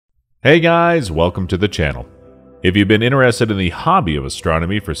Hey guys, welcome to the channel. If you've been interested in the hobby of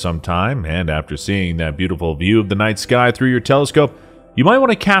astronomy for some time, and after seeing that beautiful view of the night sky through your telescope, you might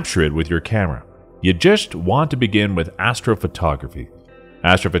want to capture it with your camera. You just want to begin with astrophotography.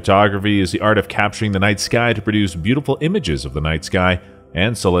 Astrophotography is the art of capturing the night sky to produce beautiful images of the night sky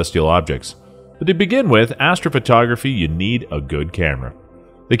and celestial objects. But to begin with astrophotography, you need a good camera.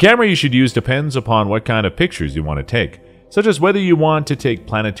 The camera you should use depends upon what kind of pictures you want to take, such as whether you want to take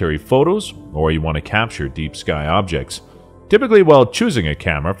planetary photos or you want to capture deep sky objects. Typically, while choosing a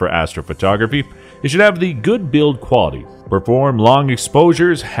camera for astrophotography, it should have the good build quality, perform long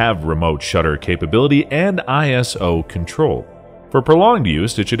exposures, have remote shutter capability, and ISO control. For prolonged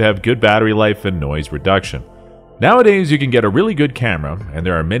use, it should have good battery life and noise reduction. Nowadays, you can get a really good camera, and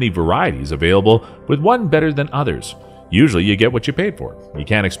there are many varieties available, with one better than others. Usually you get what you paid for. You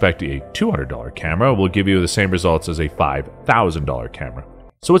can't expect a $200 camera will give you the same results as a $5,000 camera.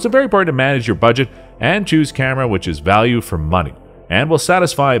 So it's very important to manage your budget and choose camera which is value for money and will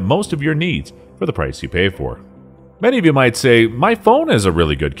satisfy most of your needs for the price you pay for. Many of you might say, my phone is a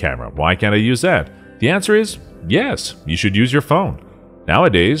really good camera, why can't I use that? The answer is yes, you should use your phone.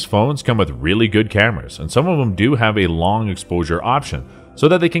 Nowadays, phones come with really good cameras, and some of them do have a long exposure option so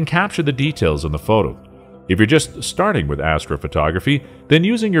that they can capture the details in the photo. If you're just starting with astrophotography, then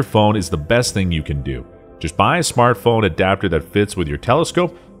using your phone is the best thing you can do. Just buy a smartphone adapter that fits with your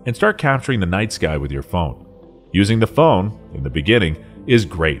telescope and start capturing the night sky with your phone. Using the phone, in the beginning, is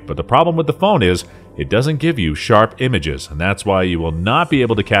great, but the problem with the phone is it doesn't give you sharp images, and that's why you will not be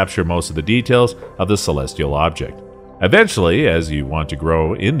able to capture most of the details of the celestial object. Eventually, as you want to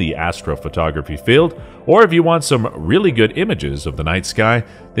grow in the astrophotography field, or if you want some really good images of the night sky,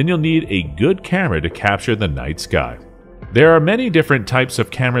 then you'll need a good camera to capture the night sky. There are many different types of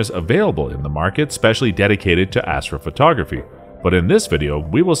cameras available in the market, specially dedicated to astrophotography. But in this video,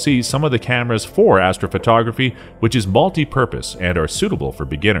 we will see some of the cameras for astrophotography which is multi-purpose and are suitable for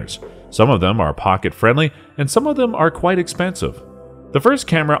beginners. Some of them are pocket-friendly, and some of them are quite expensive. The first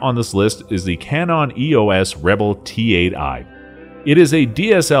camera on this list is the Canon EOS Rebel T8i. It is a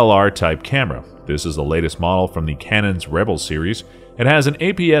DSLR type camera. This is the latest model from the Canon's Rebel series. It has an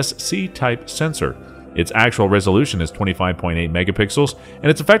APS-C type sensor. Its actual resolution is 25.8 megapixels, and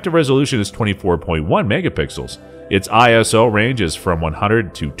its effective resolution is 24.1 megapixels. Its ISO range is from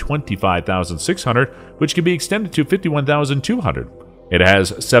 100 to 25,600, which can be extended to 51,200. It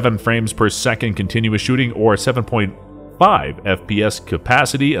has 7 frames per second continuous shooting or 7.5 FPS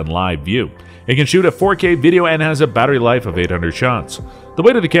capacity and live view. It can shoot a 4K video and has a battery life of 800 shots. The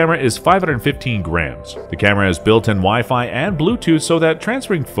weight of the camera is 515 grams. The camera has built-in Wi-Fi and Bluetooth so that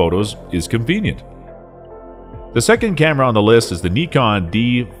transferring photos is convenient. The second camera on the list is the Nikon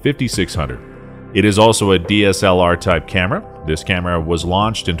D5600. It is also a DSLR type camera. This camera was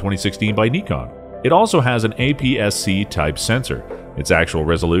launched in 2016 by Nikon. It also has an APS-C type sensor. Its actual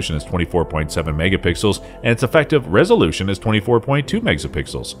resolution is 24.7 megapixels, and its effective resolution is 24.2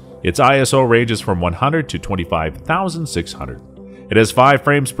 megapixels. Its ISO ranges from 100 to 25,600. It has 5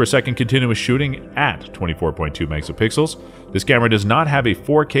 frames per second continuous shooting at 24.2 megapixels. This camera does not have a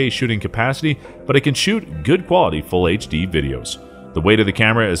 4K shooting capacity, but it can shoot good quality Full HD videos. The weight of the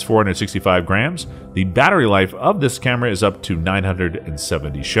camera is 465 grams. The battery life of this camera is up to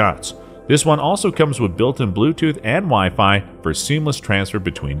 970 shots. This one also comes with built-in Bluetooth and Wi-Fi for seamless transfer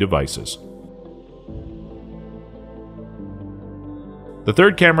between devices. The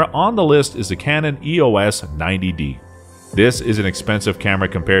third camera on the list is the Canon EOS 90D. This is an expensive camera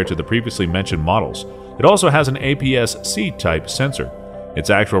compared to the previously mentioned models. It also has an APS-C type sensor. Its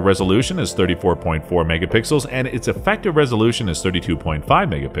actual resolution is 34.4 megapixels and its effective resolution is 32.5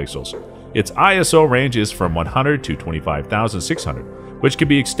 megapixels. Its ISO range is from 100 to 25,600, which can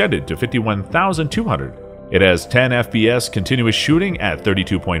be extended to 51,200. It has 10 FPS continuous shooting at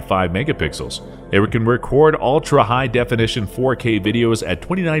 32.5 megapixels. It can record ultra-high definition 4K videos at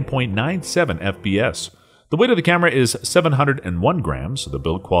 29.97 FPS. The weight of the camera is 701 grams, so the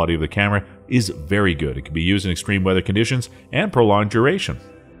build quality of the camera is very good. It can be used in extreme weather conditions and prolonged duration.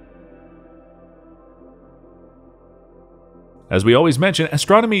 As we always mention,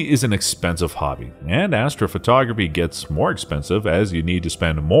 astronomy is an expensive hobby, and astrophotography gets more expensive as you need to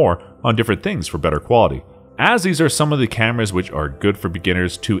spend more on different things for better quality. As these are some of the cameras which are good for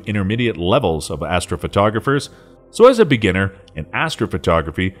beginners to intermediate levels of astrophotographers, so as a beginner in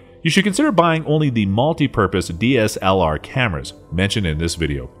astrophotography, you should consider buying only the multi-purpose DSLR cameras mentioned in this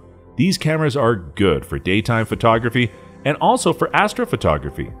video. These cameras are good for daytime photography and also for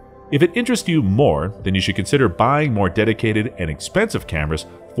astrophotography. If it interests you more, then you should consider buying more dedicated and expensive cameras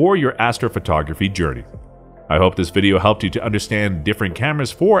for your astrophotography journey. I hope this video helped you to understand different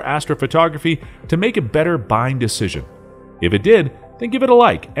cameras for astrophotography to make a better buying decision. If it did, then give it a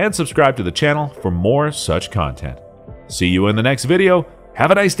like and subscribe to the channel for more such content. See you in the next video.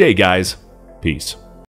 Have a nice day, guys. Peace.